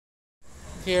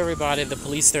Hey everybody, the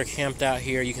police, they're camped out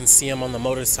here. You can see them on the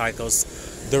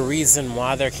motorcycles. The reason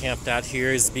why they're camped out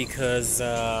here is because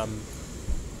there's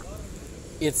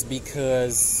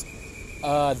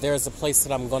a place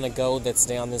that I'm going to go that's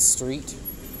down this street,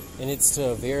 and it's to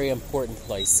a very important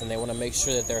place, and they want to make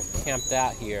sure that they're camped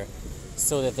out here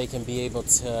so that they can be able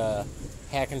to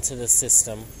hack into the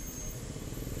system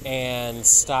and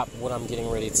stop what I'm getting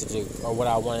ready to do, or what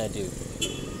I want to do.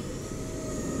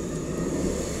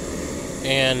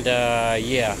 And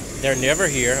yeah, they're never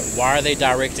here. Why are they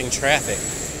directing traffic?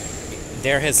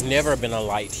 There has never been a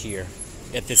light here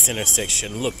at this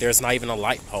intersection. Look, there's not even a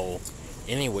light pole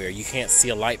anywhere. You can't see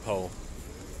a light pole.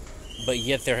 But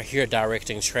yet they're here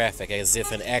directing traffic as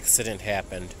if an accident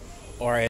happened, or